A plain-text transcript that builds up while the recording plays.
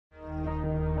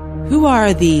Who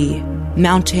are the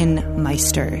mountain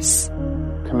meisters?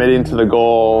 Committing to the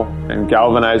goal and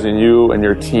galvanizing you and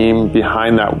your team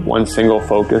behind that one single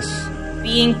focus.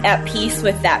 Being at peace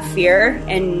with that fear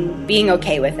and being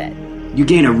okay with it. You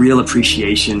gain a real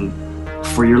appreciation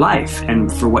for your life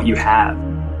and for what you have.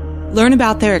 Learn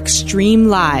about their extreme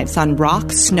lives on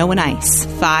rock, snow, and ice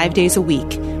 5 days a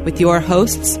week with your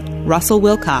hosts, Russell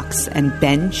Wilcox and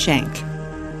Ben Schenk.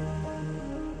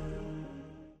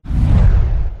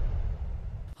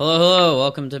 Hello.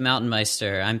 Welcome to Mountain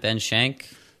Meister. I'm Ben Schenk.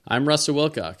 I'm Russell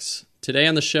Wilcox. Today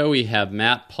on the show we have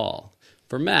Matt Paul.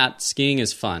 For Matt, skiing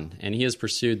is fun, and he has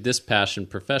pursued this passion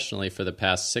professionally for the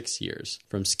past 6 years.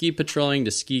 From ski patrolling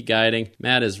to ski guiding,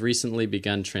 Matt has recently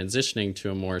begun transitioning to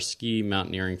a more ski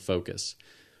mountaineering focus.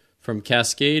 From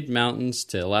Cascade Mountains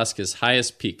to Alaska's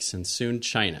highest peaks and soon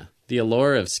China, the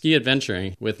allure of ski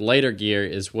adventuring with lighter gear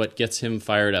is what gets him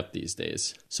fired up these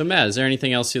days. So Matt, is there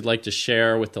anything else you'd like to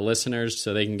share with the listeners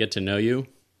so they can get to know you?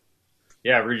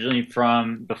 Yeah, originally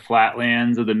from the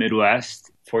flatlands of the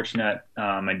Midwest. Fortunate,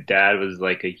 my dad was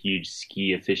like a huge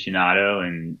ski aficionado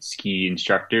and ski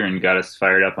instructor and got us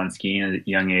fired up on skiing at a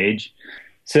young age.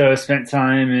 So I spent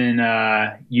time in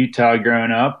Utah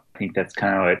growing up. I think that's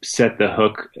kind of what set the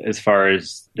hook as far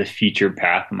as the future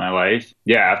path of my life.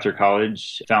 Yeah, after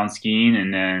college, found skiing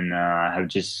and then have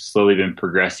just slowly been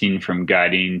progressing from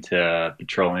guiding to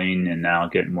patrolling and now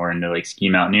getting more into like ski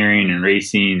mountaineering and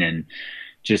racing and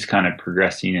just kind of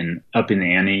progressing and upping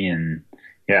the ante and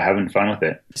having fun with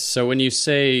it. So when you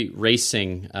say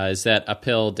racing, is that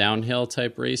uphill, downhill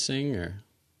type racing? Or?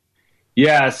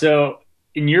 Yeah, so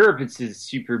in Europe, it's a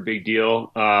super big deal.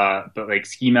 But like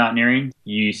ski mountaineering,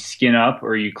 you skin up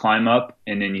or you climb up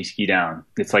and then you ski down.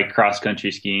 It's like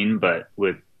cross-country skiing, but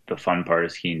with the fun part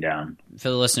of skiing down. For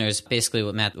the listeners, basically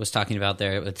what Matt was talking about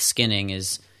there with skinning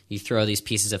is you throw these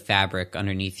pieces of fabric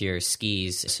underneath your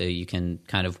skis so you can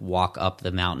kind of walk up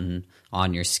the mountain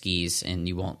on your skis and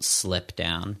you won't slip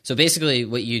down. So basically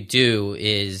what you do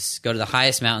is go to the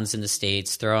highest mountains in the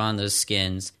States, throw on those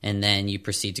skins, and then you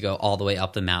proceed to go all the way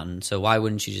up the mountain. So why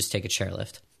wouldn't you just take a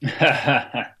chairlift?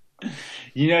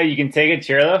 You can take a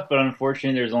chairlift, but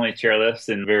unfortunately there's only chairlifts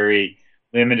in very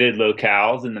limited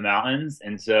locales in the mountains.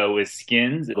 And so with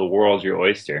skins, the world's your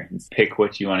oyster. Pick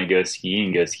what you want to go ski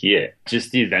and go ski it.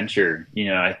 Just the adventure.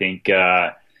 I think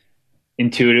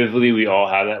intuitively we all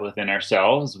have that within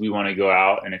ourselves. We want to go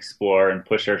out and explore and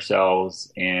push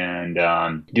ourselves and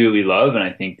do what we love. And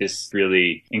I think this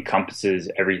really encompasses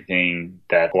everything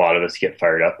that a lot of us get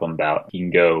fired up about. You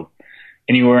can go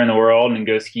anywhere in the world and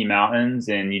go ski mountains,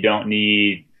 and you don't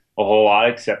need a whole lot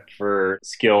except for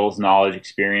skills, knowledge,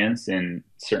 experience, and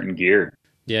certain gear.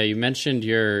 Yeah, you mentioned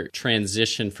your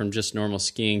transition from just normal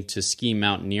skiing to ski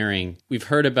mountaineering. We've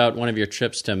heard about one of your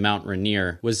trips to Mount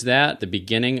Rainier. Was that the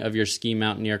beginning of your ski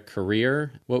mountaineer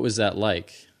career? What was that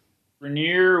like?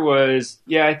 Rainier was,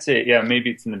 I'd say, maybe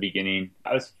it's in the beginning.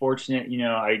 I was fortunate,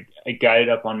 I guided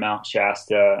up on Mount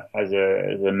Shasta as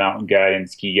a mountain guide and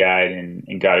ski guide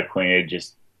and got acquainted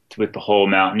just with the whole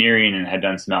mountaineering and had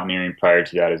done some mountaineering prior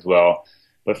to that as well.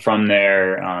 But from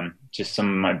there, just some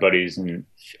of my buddies and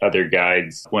other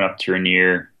guides went up to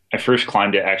Rainier. I first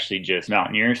climbed it actually just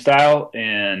mountaineer style,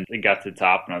 and I got to the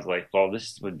top and I was like, well,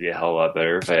 this would be a hell of a lot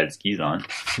better if I had skis on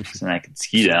so I could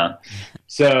ski down.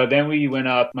 So then we went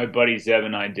up, my buddy Zeb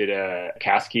and I did a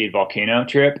Cascade volcano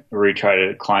trip where we tried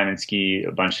to climb and ski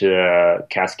a bunch of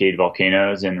Cascade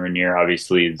volcanoes, and Rainier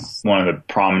obviously is one of the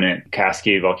prominent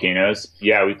Cascade volcanoes.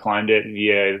 Yeah, we climbed it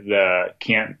via the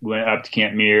camp, went up to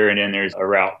Camp Muir, and then there's a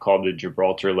route called the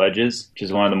Gibraltar Ledges, which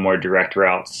is one of the more direct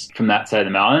routes from that side of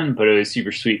the mountain, but it was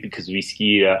super sweet because we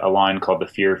skied a line called the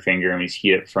Fear Finger, and we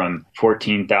skied it from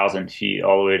 14,000 feet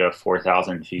all the way to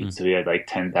 4,000 feet. So we had like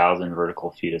 10,000 vertical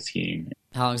feet of skiing.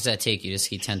 How long does that take you to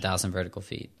ski 10,000 vertical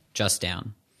feet just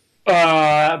down?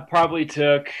 Probably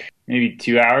took maybe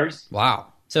 2 hours. Wow.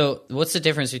 So what's the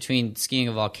difference between skiing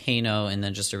a volcano and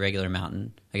then just a regular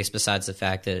mountain? I guess besides the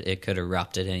fact that it could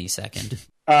erupt at any second.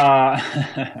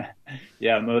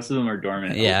 Yeah, most of them are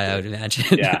dormant. Yeah, I would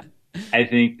imagine. Yeah. I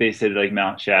think they said like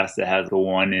Mount Shasta has a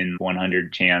 1 in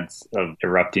 100 chance of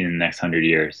erupting in the next 100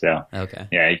 years. So, okay.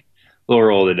 Yeah, a little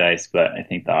roll of the dice, but I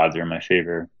think the odds are in my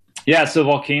favor. Yeah, so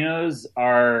volcanoes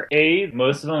are,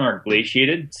 most of them are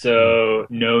glaciated. So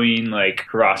knowing like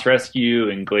cross rescue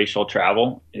and glacial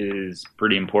travel is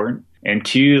pretty important. And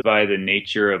 2, by the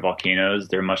nature of volcanoes,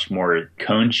 they're much more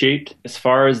cone shaped. As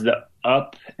far as the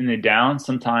up and the down,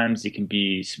 sometimes it can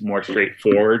be more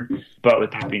straightforward. But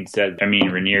with that being said,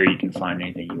 Rainier, you can find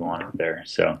anything you want up there.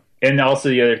 So And also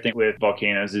the other thing with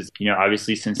volcanoes is,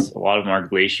 obviously since a lot of them are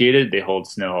glaciated, they hold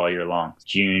snow all year long.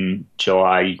 June,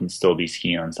 July, you can still be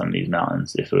skiing on some of these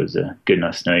mountains if it was a good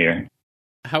enough snow year.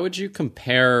 How would you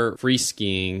compare free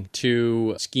skiing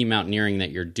to ski mountaineering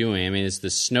that you're doing? I mean, is the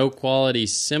snow quality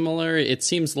similar? It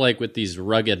seems like with these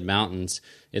rugged mountains,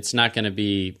 it's not going to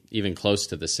be even close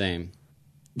to the same.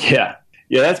 Yeah.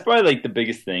 Yeah, that's probably like the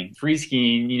biggest thing. Free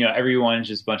skiing, everyone's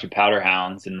just a bunch of powder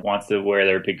hounds and wants to wear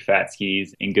their big fat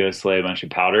skis and go slay a bunch of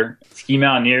powder. Ski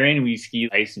mountaineering, we ski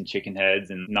ice and chicken heads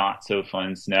and not so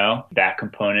fun snow. That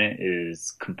component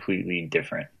is completely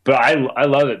different. But I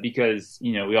love it because,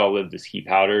 we all live to ski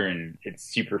powder and it's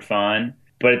super fun.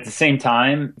 But at the same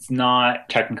time, it's not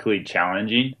technically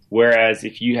challenging. Whereas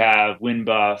if you have wind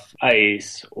buff,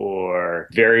 ice, or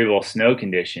variable snow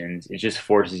conditions, it just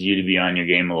forces you to be on your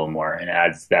game a little more and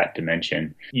adds that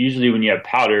dimension. Usually when you have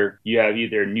powder, you have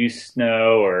either new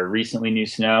snow or recently new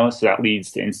snow. So that leads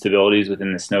to instabilities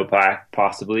within the snowpack,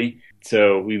 possibly.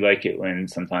 So we like it when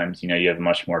sometimes, you have a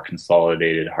much more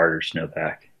consolidated, harder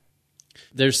snowpack.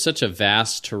 There's such a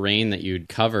vast terrain that you'd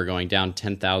cover going down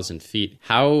 10,000 feet.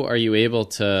 How are you able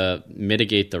to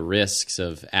mitigate the risks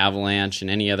of avalanche and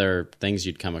any other things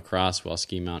you'd come across while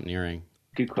ski mountaineering?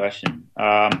 Good question.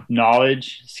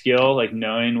 Knowledge, skill, like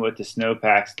knowing what the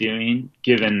snowpack's doing,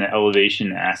 given the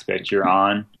elevation aspect you're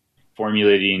on,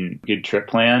 formulating a good trip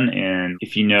plan. And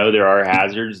if there are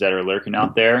hazards that are lurking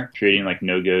out there, creating like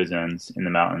no-go zones in the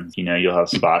mountains. You'll have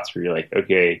spots where you're like,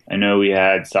 okay, I know we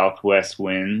had southwest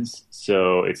winds,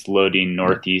 so it's loading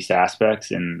northeast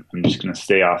aspects, and I'm just going to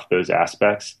stay off those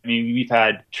aspects. I mean, we've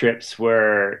had trips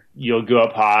where you'll go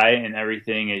up high and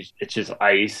it's just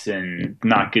ice and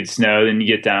not good snow. Then you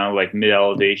get down like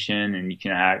mid-elevation and you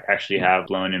can actually have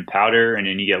blowing in powder, and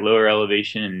then you get lower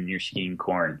elevation and you're skiing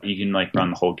corn. You can like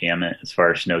run the whole gamut as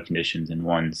far as snow conditions in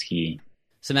one ski.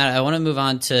 So Matt, I want to move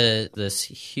on to this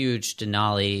huge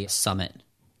Denali summit.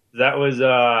 That was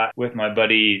with my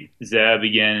buddy Zeb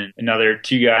again, another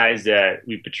two guys that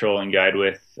we patrol and guide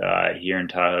with here in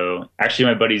Tahoe.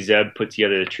 Actually, my buddy Zeb put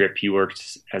together the trip. He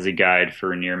worked as a guide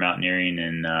for Near Mountaineering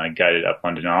and guided up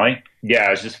on Denali. Yeah,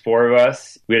 it was just four of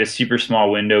us. We had a super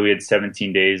small window. We had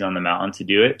 17 days on the mountain to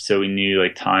do it. So we knew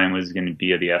like time was going to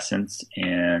be of the essence.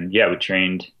 And yeah, we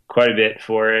trained quite a bit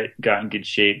for it, got in good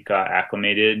shape, got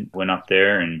acclimated, went up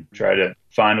there and tried to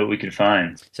find what we could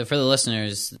find. So for the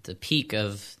listeners, the peak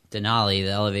of Denali,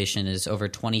 the elevation is over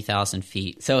 20,000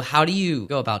 feet. So how do you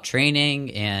go about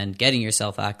training and getting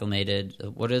yourself acclimated?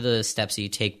 What are the steps you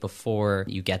take before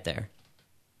you get there?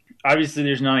 Obviously,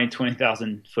 there's not any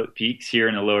 20,000 foot peaks here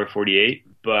in the lower 48,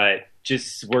 but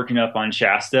just working up on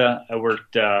Shasta. I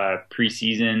worked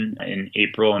preseason in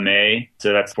April and May,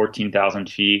 so that's 14,000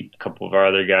 feet. A couple of our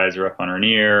other guys are up on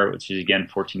Rainier, which is again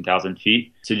 14,000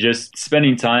 feet. So just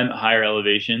spending time at higher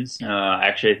elevations.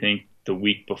 Actually, I think the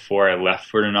week before I left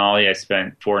for Denali, I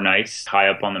spent 4 nights high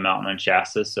up on the mountain on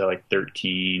Shasta, so like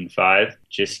 13,500,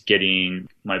 just getting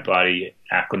my body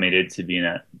acclimated to being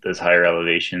at those higher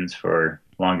elevations for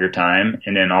a longer time.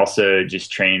 And then also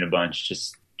just training a bunch,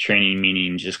 just training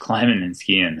meaning just climbing and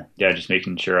skiing. Yeah, just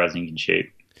making sure I was in good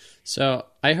shape. So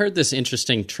I heard this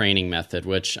interesting training method,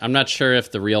 which I'm not sure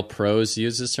if the real pros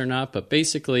use this or not, but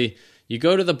basically you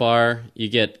go to the bar, you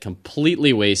get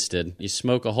completely wasted, you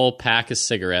smoke a whole pack of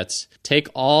cigarettes, take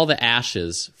all the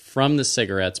ashes from the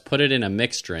cigarettes, put it in a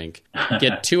mixed drink,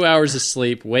 get 2 hours of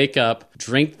sleep, wake up,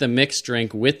 drink the mixed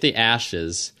drink with the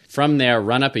ashes. From there,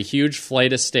 run up a huge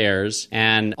flight of stairs,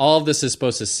 and all of this is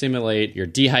supposed to simulate your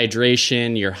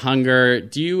dehydration, your hunger.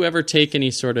 Do you ever take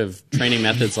any sort of training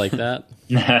methods like that?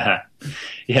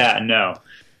 Yeah, no.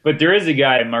 But there is a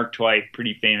guy, Mark Twight,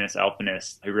 pretty famous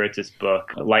alpinist, who wrote this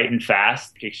book, Light and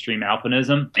Fast, Extreme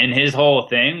Alpinism. And his whole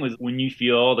thing was when you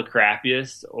feel the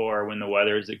crappiest or when the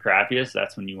weather is the crappiest,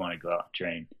 that's when you want to go out and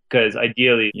train. Because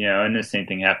ideally, and the same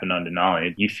thing happened on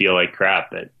Denali, you feel like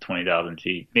crap at 20,000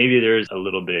 feet. Maybe there's a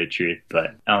little bit of truth,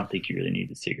 but I don't think you really need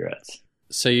the cigarettes.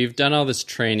 So you've done all this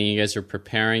training, you guys are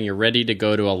preparing, you're ready to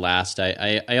go to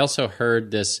Alaska. I also heard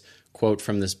this quote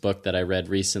from this book that I read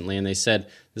recently, and they said,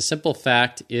 the simple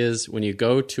fact is when you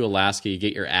go to Alaska, you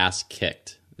get your ass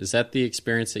kicked. Is that the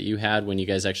experience that you had when you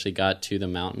guys actually got to the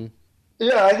mountain?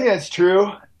 Yeah, I think that's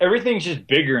true. Everything's just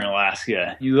bigger in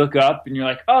Alaska. You look up and you're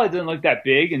like, oh, it doesn't look that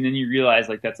big. And then you realize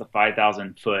like that's a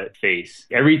 5,000 foot face.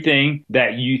 Everything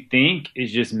that you think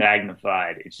is just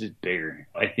magnified. It's just bigger.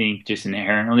 I think just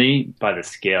inherently by the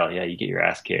scale, yeah, you get your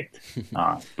ass kicked.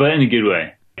 But in a good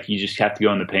way. You just have to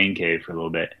go in the pain cave for a little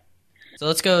bit. So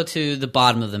let's go to the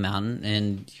bottom of the mountain,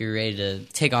 and you're ready to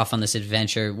take off on this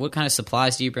adventure. What kind of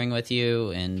supplies do you bring with you,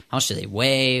 and how much do they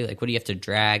weigh? Like, what do you have to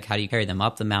drag? How do you carry them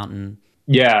up the mountain?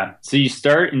 Yeah. So you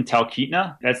start in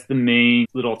Talkeetna. That's the main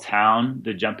little town,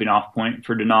 the jumping off point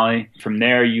for Denali. From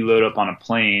there, you load up on a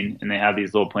plane, and they have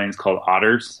these little planes called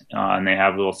otters, and they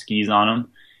have little skis on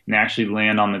them. And they actually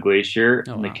land on the glacier,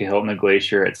 the Kahiltna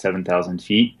Glacier at 7,000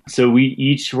 feet. So we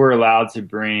each were allowed to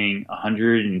bring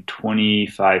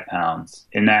 125 pounds.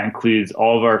 And that includes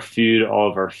all of our food, all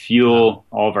of our fuel,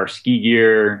 all of our ski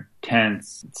gear,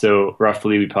 tents. So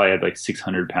roughly we probably had like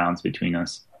 600 pounds between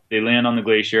us. They land on the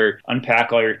glacier,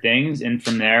 unpack all your things, and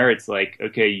from there it's like,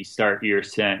 okay, you start your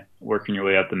ascent, working your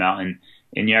way up the mountain.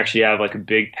 And you actually have like a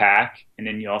big pack, and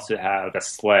then you also have a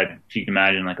sled, if you can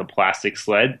imagine, like a plastic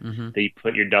sled that you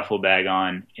put your duffel bag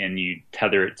on, and you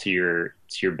tether it to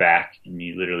your back, and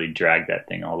you literally drag that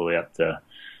thing all the way up to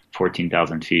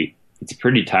 14,000 feet. It's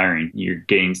pretty tiring. You're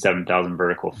getting 7,000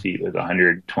 vertical feet with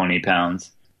 120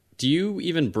 pounds. Do you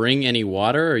even bring any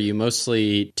water, or are you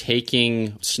mostly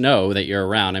taking snow that you're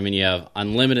around? I mean, you have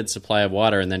unlimited supply of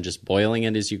water and then just boiling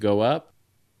it as you go up?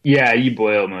 Yeah, you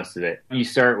boil most of it. You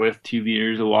start with 2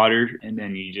 liters of water, and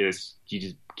then you just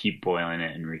keep boiling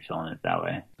it and refilling it that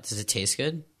way. Does it taste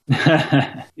good?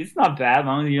 It's not bad. As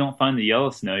long as you don't find the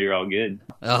yellow snow, you're all good.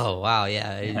 Oh, wow.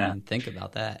 Yeah, I didn't even think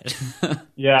about that.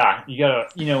 Yeah, you gotta,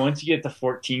 once you get to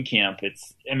 14 camp,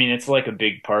 it's like a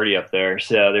big party up there.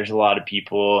 So there's a lot of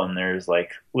people, and there's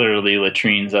like literally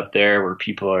latrines up there where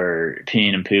people are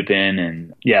peeing and pooping.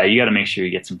 And yeah, you got to make sure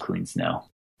you get some clean snow.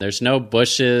 There's no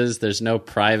bushes. There's no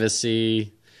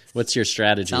privacy. What's your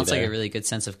strategy? Sounds there? like a really good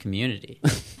sense of community.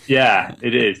 Yeah,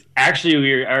 it is.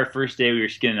 Actually, our first day we were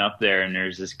skinning up there, and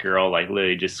there's this girl like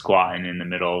literally just squatting in the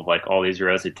middle of like all these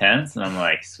rows of tents, and I'm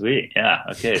like, sweet, yeah,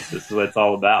 okay, so this is what it's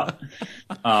all about.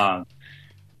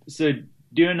 So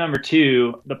doing number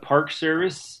 2, the Park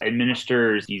Service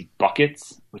administers these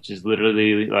buckets, which is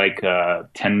literally like a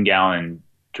 10-gallon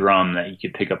drum that you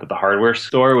could pick up at the hardware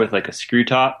store with like a screw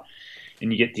top.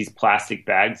 And you get these plastic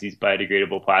bags, these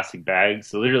biodegradable plastic bags.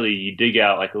 So literally you dig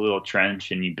out like a little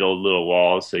trench and you build little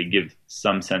walls so you give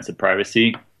some sense of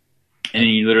privacy. And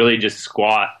you literally just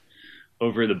squat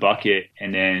over the bucket,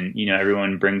 and then,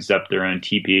 everyone brings up their own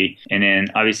teepee. And then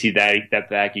obviously that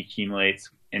bag accumulates,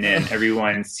 and then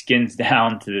everyone skins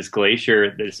down to this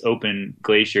glacier, this open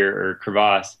glacier or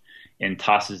crevasse, and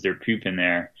tosses their poop in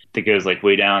there that goes like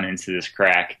way down into this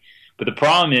crack. But the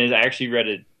problem is, I actually read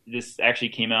it. This actually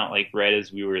came out like right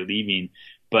as we were leaving,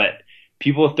 but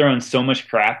people have thrown so much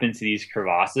crap into these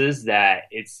crevasses that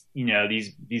it's,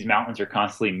 these mountains are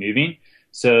constantly moving.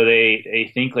 So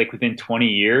they think like within 20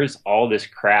 years, all this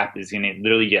crap is going to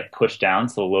literally get pushed down.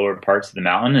 So the lower parts of the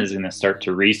mountain is going to start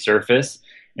to resurface.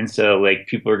 And so like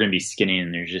people are going to be skinny,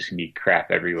 and there's just going to be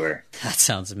crap everywhere. That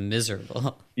sounds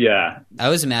miserable. Yeah. I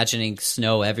was imagining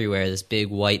snow everywhere, this big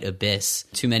white abyss.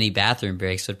 Too many bathroom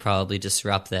breaks would probably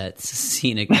disrupt that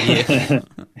scenic view.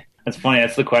 That's funny.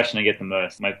 That's the question I get the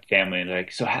most. My family is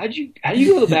like, so how do you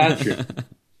go to the bathroom?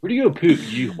 Where do you go poop?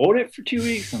 Did you hold it for 2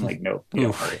 weeks? I'm like, nope. You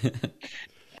don't hold it.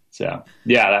 So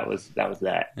yeah, that was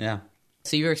that. Yeah.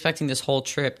 So you were expecting this whole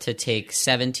trip to take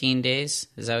 17 days?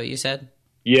 Is that what you said?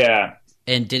 Yeah.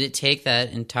 And did it take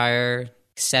that entire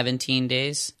 17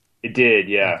 days? It did,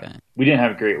 yeah. Okay. We didn't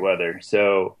have great weather.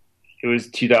 So it was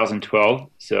 2012.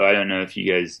 So I don't know if you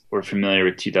guys were familiar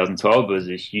with 2012, but it was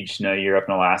a huge snow year up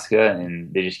in Alaska,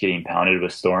 and they're just getting pounded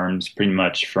with storms pretty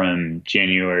much from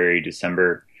January,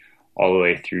 December, all the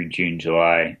way through June,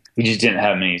 July. We just didn't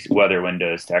have many weather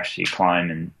windows to actually climb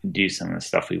and do some of the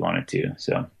stuff we wanted to.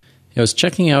 So I was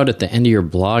checking out at the end of your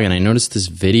blog, and I noticed this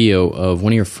video of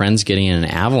one of your friends getting in an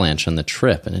avalanche on the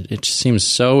trip, and it just seems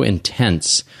so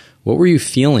intense. What were you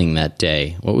feeling that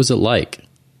day? What was it like?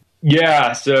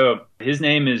 Yeah, so his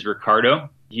name is Ricardo.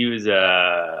 He was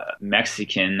a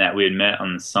Mexican that we had met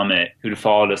on the summit who'd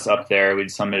followed us up there. We'd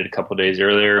summited a couple days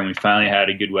earlier, and we finally had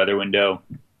a good weather window.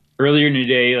 Earlier in the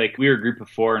day, like we were a group of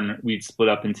 4, and we'd split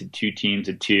up into 2 teams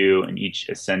of 2, and each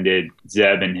ascended.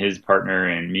 Zeb and his partner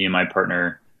and me and my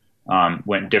partner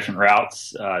went different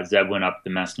routes. Zeb went up the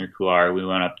Messner Couloir. We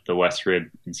went up the West Rib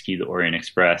and skied the Orient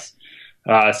Express.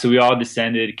 So we all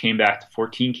descended, came back to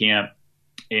 14 camp,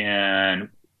 and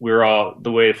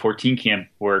the way 14 camp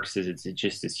works is it's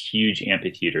just this huge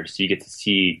amphitheater. So you get to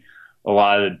see a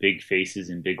lot of the big faces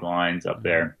and big lines up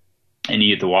there, and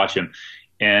you get to watch them.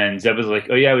 And Zeb was like,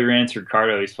 oh yeah, we ran into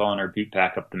Ricardo. He's following our boot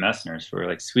pack up the Messners. So we're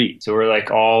like, sweet. So we're like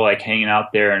all like hanging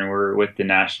out there, and we're with the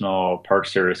National Park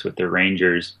Service with their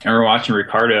rangers. And we're watching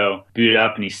Ricardo boot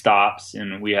up, and he stops,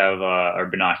 and we have our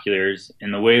binoculars.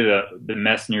 And the way the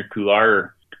Messner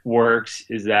Couloir works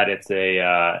is that it's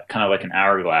a kind of like an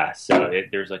hourglass. So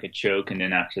there's like a choke, and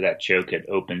then after that choke, it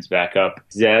opens back up.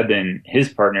 Zeb and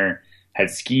his partner, had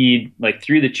skied like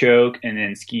through the choke and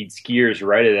then skied skiers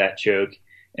right at that choke.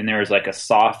 And there was like a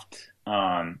soft,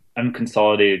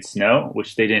 unconsolidated snow,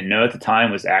 which they didn't know at the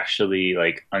time was actually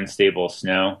like unstable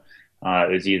snow.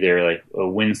 It was either like a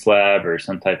wind slab or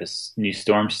some type of new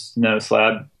storm snow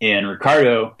slab. And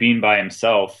Ricardo, being by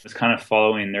himself, was kind of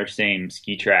following their same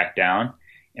ski track down.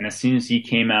 And as soon as he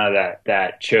came out of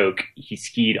that choke, he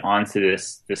skied onto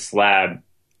this slab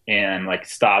and like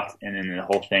stopped, and then the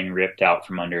whole thing ripped out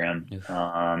from under him.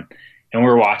 And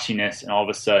we're watching this, and all of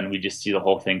a sudden we just see the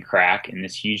whole thing crack and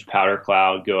this huge powder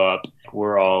cloud go up.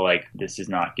 We're all like, this is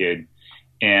not good.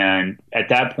 And at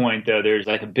that point, though, there's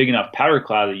like a big enough powder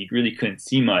cloud that you really couldn't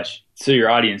see much. So your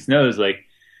audience knows, like,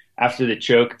 after the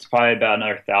choke, it's probably about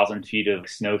another 1,000 feet of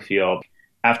snowfield.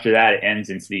 After that, it ends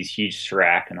into these huge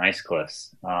serac and ice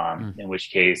cliffs, in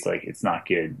which case, like, it's not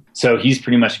good. So he's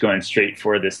pretty much going straight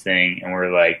for this thing, and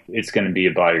we're like, it's going to be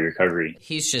a body recovery.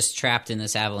 He's just trapped in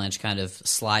this avalanche, kind of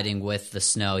sliding with the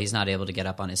snow. He's not able to get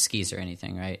up on his skis or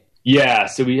anything, right? Yeah,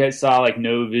 so we saw like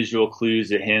no visual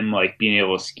clues at him like being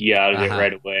able to ski out of it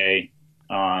right away.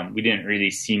 We didn't really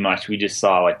see much. We just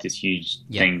saw like this huge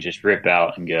thing just rip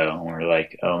out and go. And we're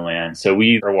like, oh man. So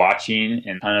we were watching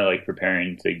and kind of like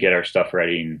preparing to get our stuff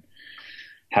ready and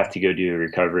have to go do a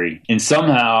recovery. And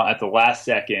somehow at the last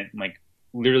second, like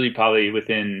literally probably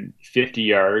within 50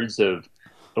 yards of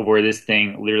where this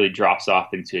thing literally drops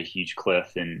off into a huge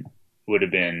cliff and would have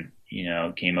been,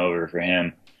 game over for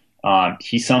him.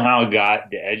 He somehow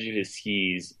got the edge of his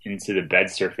skis into the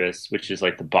bed surface, which is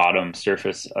like the bottom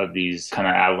surface of these kind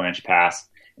of avalanche paths.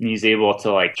 And he's able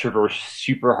to like traverse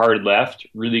super hard left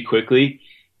really quickly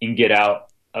and get out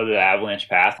of the avalanche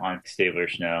path on stabler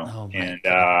snow. Oh and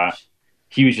gosh.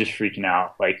 He was just freaking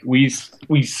out. Like we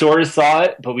sort of saw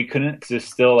it, but we couldn't, because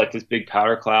still like this big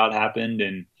powder cloud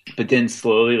happened. But then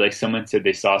slowly, like someone said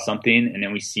they saw something, and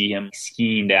then we see him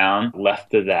skiing down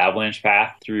left of the avalanche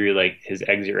path through like his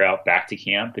exit route back to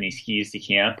camp, and he skis to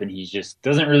camp, and he just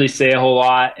doesn't really say a whole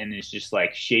lot, and it's just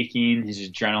like shaking. His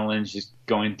adrenaline's just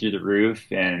going through the roof,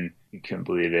 and you couldn't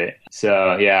believe it.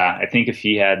 So yeah, I think if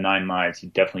he had 9 lives,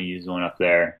 he'd definitely use one up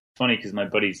there. It's funny because my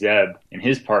buddy Zeb and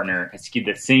his partner had skied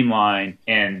that same line,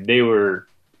 and they were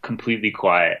completely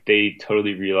quiet. They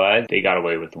totally realized they got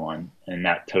away with one, and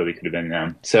that totally could have been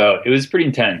them. So it was pretty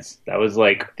intense. That was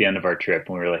like the end of our trip,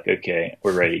 and we were like, okay,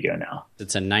 we're ready to go now.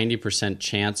 It's a 90%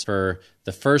 chance for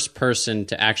the first person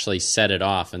to actually set it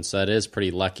off, and so that is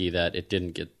pretty lucky that it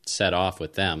didn't get set off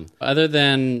with them. Other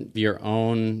than your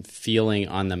own feeling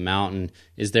on the mountain,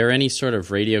 is there any sort of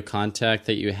radio contact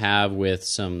that you have with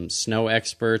some snow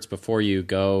experts before you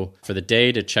go for the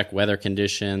day to check weather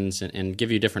conditions and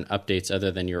give you different updates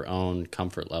other than your own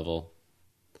comfort level?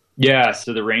 Yeah,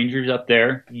 so the rangers up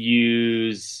there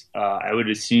use, I would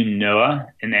assume, NOAA,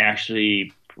 and they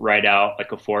actually write out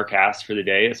like a forecast for the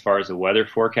day as far as a weather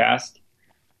forecast.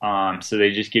 So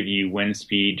they just give you wind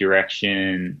speed,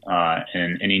 direction,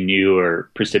 and any new or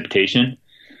precipitation.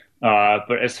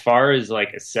 But as far as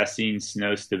like assessing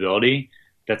snow stability,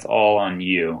 that's all on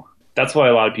you. That's why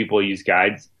a lot of people use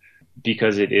guides,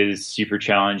 because it is super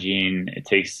challenging. It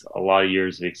takes a lot of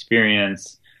years of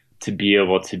experience to be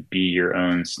able to be your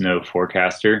own snow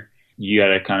forecaster. You got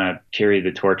to kind of carry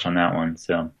the torch on that one.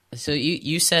 So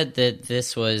you said that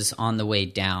this was on the way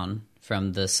down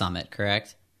from the summit,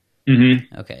 correct?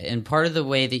 Mm-hmm. Okay. And part of the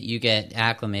way that you get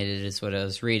acclimated is what I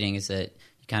was reading is that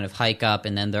you kind of hike up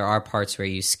and then there are parts where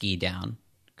you ski down,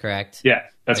 correct? Yeah,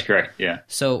 that's correct. Yeah.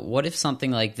 So what if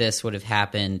something like this would have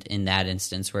happened in that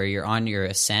instance where you're on your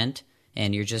ascent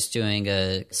and you're just doing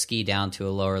a ski down to a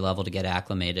lower level to get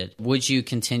acclimated? Would you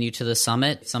continue to the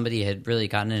summit if somebody had really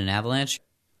gotten in an avalanche?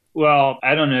 Well,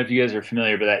 I don't know if you guys are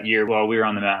familiar, but that year while we were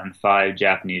on the mountain, 5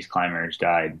 Japanese climbers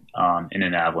died in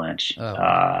an avalanche.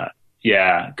 Oh.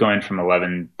 Yeah, going from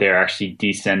 11, they're actually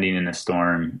descending in a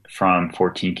storm from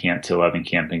 14 camp to 11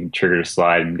 camp and triggered a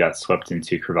slide and got swept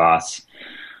into a crevasse.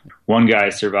 One guy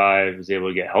survived, was able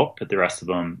to get help, but the rest of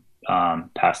them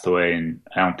passed away, and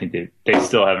I don't think they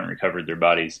still haven't recovered their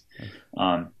bodies.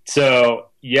 So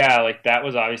yeah, like that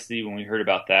was obviously when we heard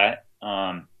about that,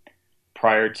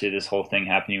 prior to this whole thing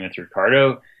happening with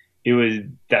Ricardo, it was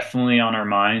definitely on our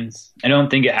minds. I don't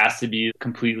think it has to be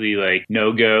completely like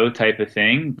no-go type of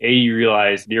thing. You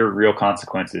realize there are real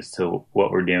consequences to what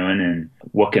we're doing and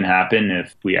what can happen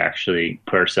if we actually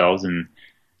put ourselves in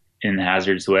the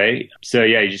hazardous way. So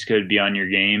yeah, you just got to be on your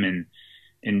game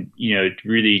and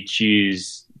really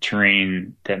choose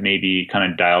terrain that maybe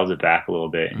kind of dials it back a little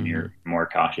bit and you're more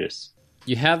cautious.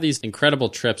 You have these incredible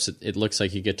trips it looks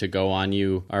like you get to go on.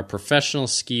 You are a professional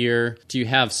skier. Do you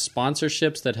have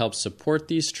sponsorships that help support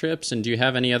these trips? And do you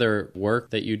have any other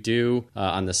work that you do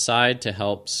on the side to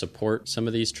help support some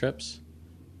of these trips?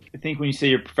 I think when you say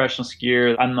you're a professional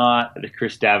skier, I'm not the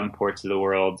Chris Davenports of the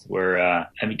world where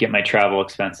I get my travel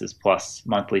expenses plus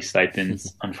monthly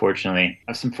stipends, unfortunately.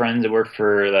 I have some friends that work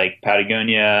for like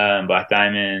Patagonia and Black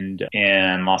Diamond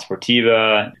and La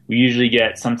Sportiva. We usually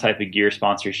get some type of gear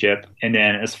sponsorship. And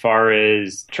then as far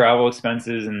as travel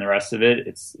expenses and the rest of it,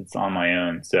 it's on my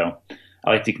own. So I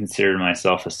like to consider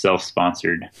myself a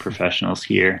self-sponsored professional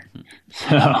skier.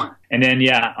 And then,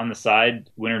 on the side,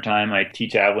 wintertime, I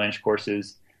teach avalanche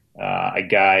courses.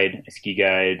 I ski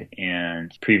guide,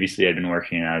 and previously I'd been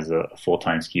working as a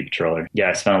full-time ski patroller. Yeah,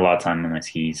 I spent a lot of time on my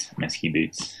skis, my ski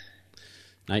boots.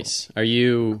 Nice. Are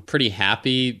you pretty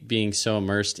happy being so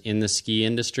immersed in the ski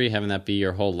industry, having that be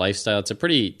your whole lifestyle? It's a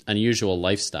pretty unusual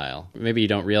lifestyle. Maybe you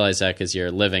don't realize that because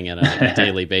you're living it on a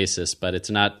daily basis, but it's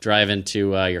not driving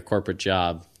to your corporate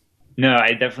job. No,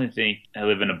 I definitely think I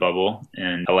live in a bubble,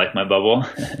 and I like my bubble.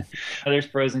 There's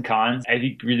pros and cons.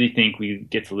 I really think we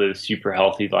get to live super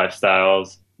healthy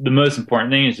lifestyles. The most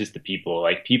important thing is just the people,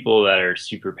 like people that are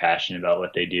super passionate about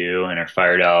what they do and are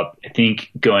fired up. I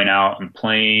think going out and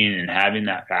playing and having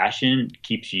that passion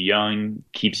keeps you young,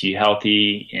 keeps you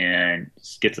healthy, and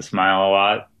just gets a smile a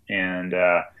lot. And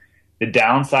the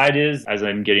downside is, as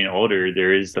I'm getting older,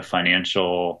 there is the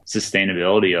financial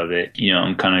sustainability of it.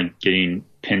 I'm kind of getting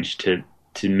pinched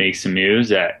to make some moves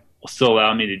that will still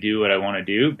allow me to do what I want to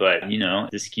do. But,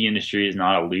 the ski industry is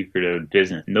not a lucrative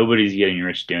business. Nobody's getting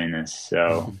rich doing this.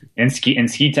 So, and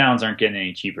ski towns aren't getting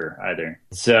any cheaper either.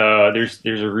 So there's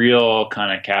a real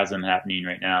kind of chasm happening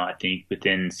right now, I think,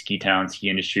 within ski towns, ski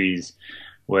industries,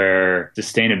 where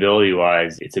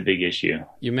sustainability-wise, it's a big issue.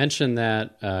 You mentioned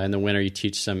that in the winter you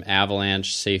teach some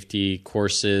avalanche safety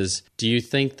courses. Do you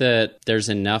think that there's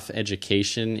enough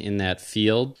education in that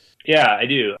field? Yeah, I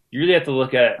do. You really have to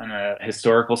look at on a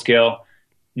historical scale.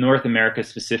 North America,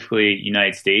 specifically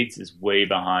United States, is way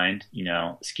behind.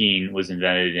 Skiing was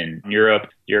invented in Europe.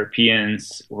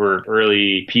 Europeans were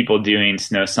early people doing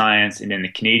snow science, and then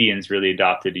the Canadians really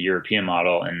adopted the European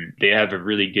model, and they have a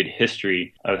really good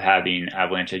history of having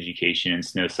avalanche education and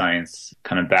snow science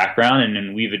kind of background. And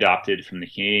then we've adopted from the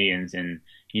Canadians, and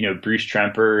Bruce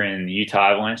Tremper and the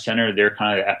Utah Avalanche Center, they're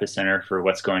kind of the epicenter for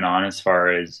what's going on as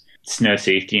far as snow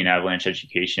safety and avalanche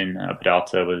education.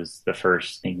 Padalta was the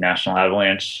first, I think, national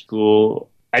avalanche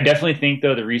school. I definitely think,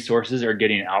 though, the resources are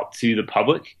getting out to the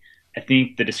public. I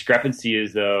think the discrepancy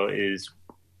is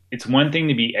it's one thing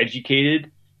to be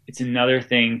educated. It's another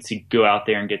thing to go out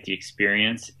there and get the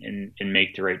experience and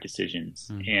make the right decisions.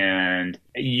 And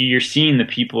you're seeing the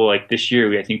people like this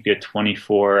year, I think we had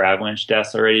 24 avalanche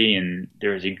deaths already. And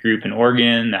there was a group in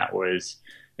Oregon that was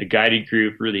a guided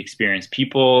group, really experienced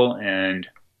people. And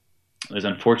it was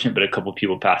unfortunate, but a couple of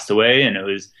people passed away. And it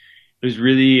was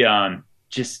really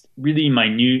just really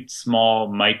minute, small,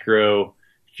 micro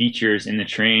features in the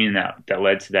train that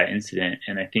led to that incident.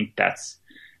 And I think that's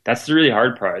the really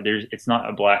hard part. It's not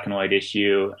a black and white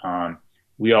issue.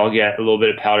 We all get a little bit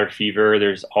of powder fever.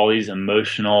 There's all these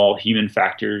emotional human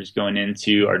factors going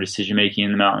into our decision making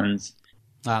in the mountains.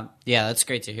 Yeah, that's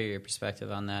great to hear your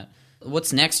perspective on that.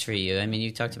 What's next for you? I mean,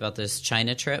 you talked about this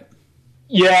China trip.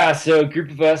 Yeah, so a group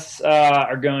of us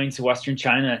are going to Western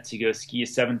China to go ski a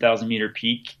 7,000 meter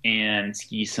peak and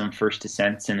ski some first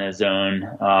descents in a zone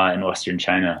in Western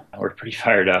China. We're pretty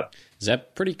fired up. Is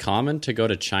that pretty common to go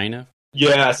to China?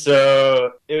 Yeah,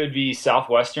 so it would be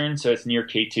southwestern, so it's near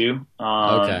K2.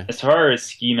 Okay. As far as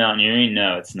ski mountaineering,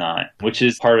 no, it's not, which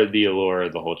is part of the allure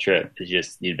of the whole trip. It's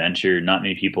just the adventure. Not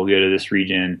many people go to this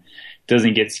region.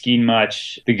 Doesn't get skied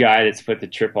much. The guy that's put the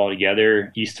trip all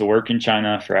together used to work in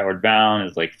China for Outward Bound,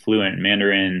 is like fluent in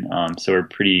Mandarin, so we're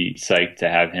pretty psyched to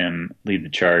have him lead the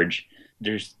charge.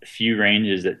 There's a few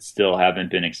ranges that still haven't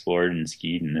been explored and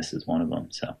skied, and this is one of them,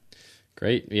 so...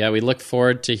 Great. Yeah, we look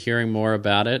forward to hearing more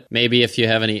about it. Maybe if you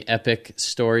have any epic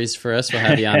stories for us, we'll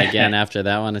have you on again after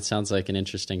that one. It sounds like an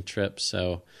interesting trip.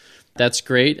 So that's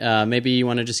great. Maybe you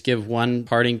want to just give one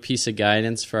parting piece of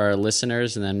guidance for our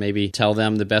listeners and then maybe tell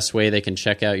them the best way they can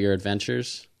check out your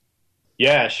adventures.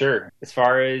 Yeah, sure. As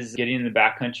far as getting in the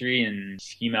backcountry and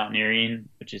ski mountaineering,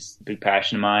 which is a big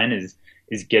passion of mine, is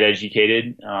get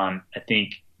educated. I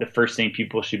think the first thing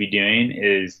people should be doing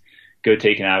is go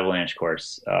take an avalanche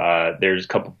course. There's a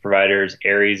couple providers.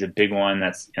 Aries, a big one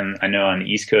that's, and I know on the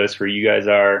East Coast where you guys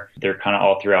are, they're kind of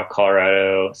all throughout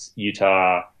Colorado,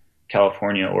 Utah,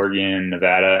 California, Oregon,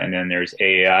 Nevada, and then there's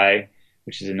AAI,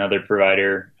 which is another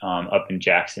provider up in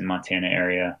Jackson, Montana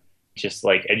area. just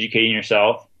like educating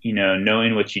yourself,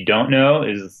 knowing what you don't know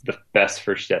is the best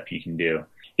first step you can do.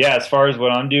 Yeah, as far as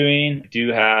what I'm doing, I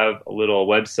do have a little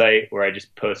website where I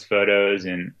just post photos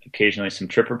and occasionally some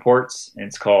trip reports. And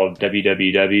it's called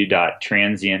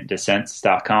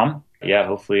www.transientdescents.com. Yeah,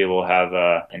 hopefully we'll have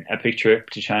an epic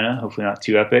trip to China. Hopefully not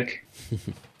too epic.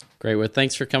 Great. Well,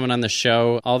 thanks for coming on the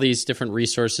show. All these different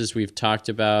resources we've talked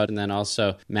about, and then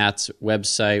also Matt's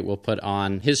website we'll put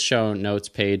on his show notes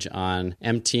page on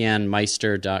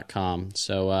mtnmeister.com.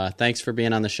 So thanks for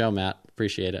being on the show, Matt.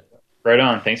 Appreciate it. Right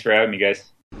on. Thanks for having me, guys.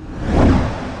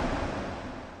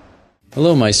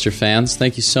 Hello, Meister fans.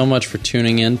 Thank you so much for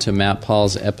tuning in to Matt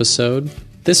Paul's episode.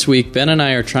 This week, Ben and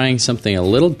I are trying something a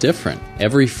little different.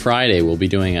 Every Friday, we'll be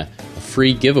doing a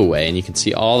free giveaway, and you can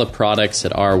see all the products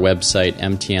at our website,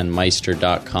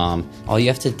 mtnmeister.com. All you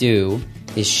have to do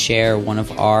is share one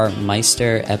of our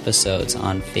Meister episodes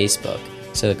on Facebook.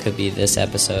 So it could be this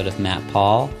episode of Matt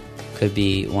Paul, could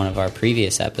be one of our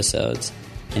previous episodes.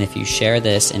 And if you share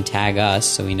this and tag us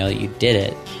so we know that you did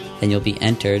it, then you'll be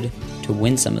entered to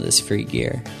win some of this free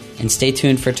gear. And stay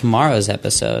tuned for tomorrow's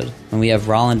episode when we have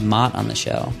Roland Mott on the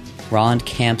show. Roland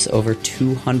camps over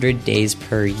 200 days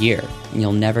per year, and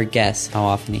you'll never guess how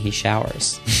often he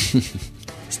showers.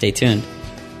 Stay tuned.